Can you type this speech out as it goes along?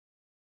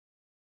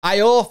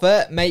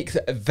Iorfa makes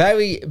a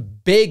very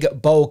big,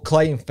 bold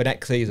claim for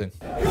next season.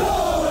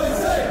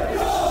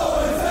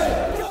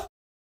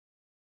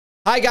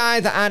 Hi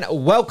guys, and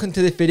welcome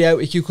to this video.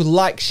 If you could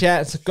like, share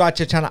and subscribe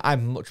to the channel, I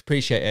much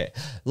appreciate it.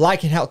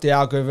 Liking helps the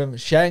algorithm,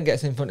 sharing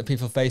gets in front of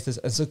people's faces,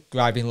 and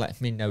subscribing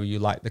lets me know you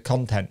like the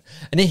content.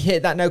 And if you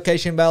hit that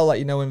notification bell, let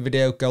you know when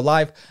videos go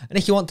live. And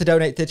if you want to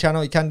donate to the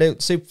channel, you can do.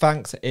 Super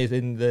thanks is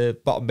in the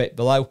bottom bit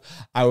below.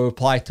 I will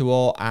reply to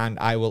all, and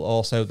I will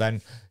also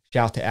then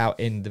shout it out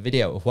in the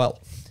video as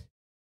well.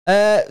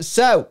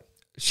 So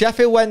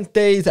Sheffield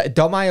Wednesday's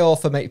Dom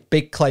Iorfa makes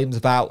big claims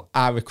about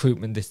our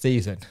recruitment this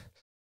season.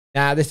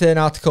 Now, this is an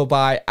article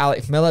by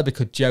Alex Miller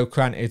because Joe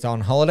Grant is on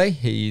holiday.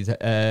 He's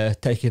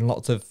taking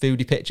lots of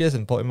foodie pictures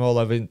and putting them all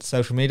over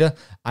social media,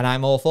 and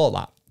I'm all for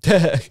that.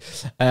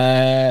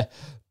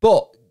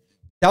 But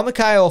Dom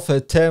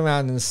Iorfa turned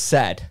around and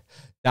said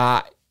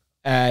that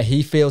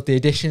he feels the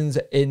additions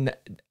in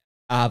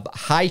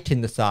height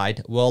in the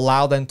side will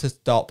allow them to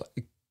stop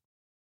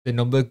the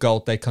number of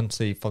goals they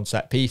concede from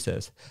set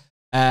pieces.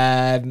 He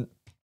turned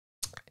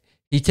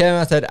around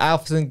and said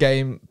Alfredson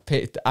game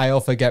picked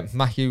Iorfa against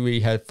Matthew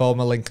Rehead,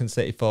 former Lincoln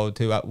City forward,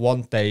 who at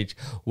one stage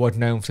was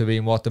known for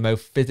being one of the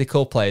most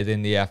physical players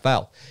in the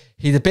EFL.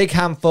 He's a big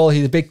handful,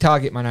 he's a big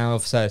target man,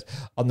 Iorfa says,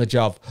 on the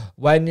job.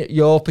 When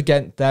you're up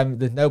against them,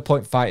 there's no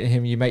point fighting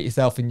him. You make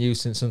yourself a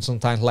nuisance and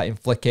sometimes let him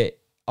flick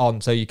it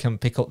on so you can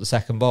pick up the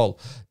second ball.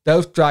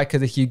 Those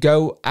strikers, if you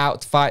go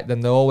out to fight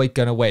them, they're always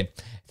going to win.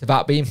 It's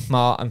about being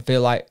smart and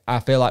I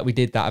feel like we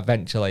did that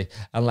eventually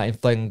and letting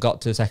Flynn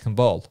got to the second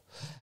ball.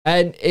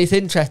 And it's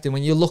interesting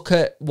when you look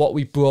at what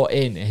we brought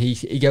in.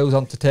 He goes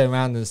on to turn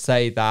around and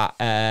say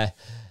that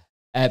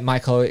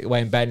Michael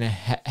Wayne Ben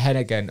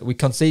Hennigan, we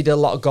conceded a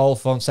lot of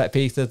goals from set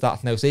pieces.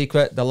 That's no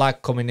secret. The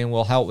lad coming in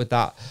will help with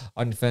that.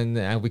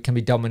 And we can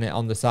be dominant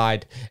on the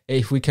side.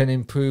 If we can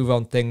improve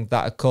on things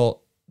that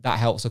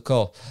helps, of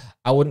course.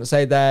 I wouldn't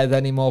say there's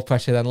any more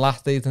pressure than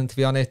last season, to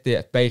be honest. The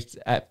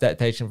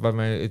expectation from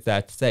him is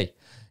there to see.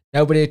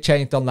 Nobody had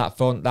changed on that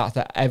front. That's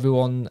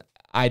everyone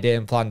idea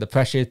and plan. The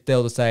pressure is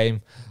still the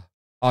same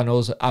on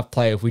us as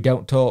players. We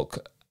don't talk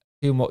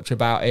too much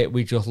about it.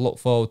 We just look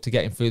forward to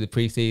getting through the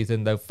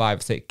preseason, those 5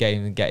 or 6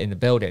 games, and get in the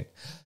building.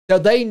 So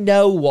they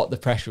know what the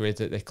pressure is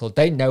at this club.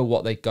 They know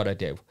what they've got to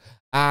do.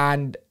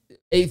 And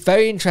it's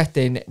very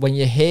interesting when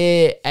you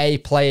hear a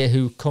player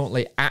who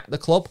currently at the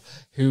club,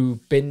 who's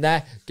been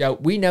there, go,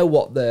 we know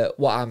what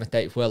our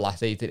mistakes were last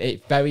season.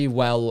 It's very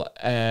well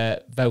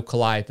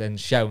vocalised and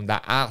shown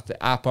that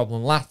our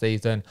problem last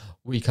season,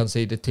 we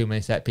conceded too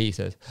many set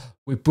pieces.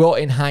 We've brought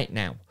in height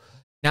now.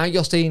 Now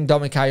you're seeing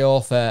Dom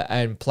Iorfa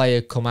and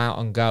players come out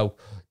and go,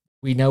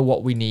 we know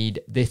what we need.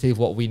 This is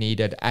what we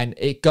needed. And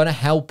it's going to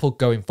help us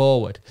going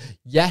forward.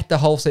 Yes, the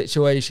whole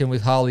situation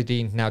with Harley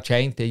Dean's now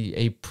changed.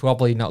 He's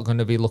probably not going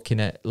to be looking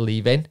at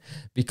leaving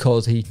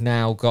because he's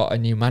now got a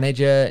new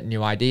manager,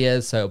 new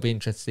ideas. So it'll be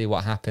interesting to see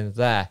what happens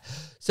there.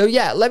 So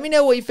yeah, let me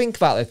know what you think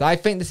about this. I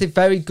think this is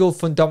very good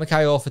for Dom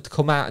Iorfa to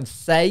come out and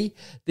say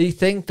these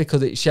things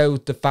because it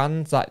shows the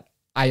fans that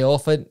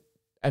Iorfa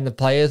and the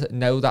players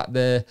know that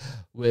there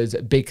was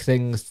big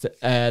things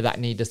that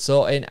needed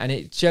sorting. And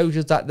it shows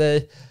us that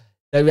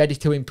they're ready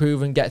to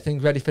improve and get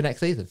things ready for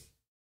next season.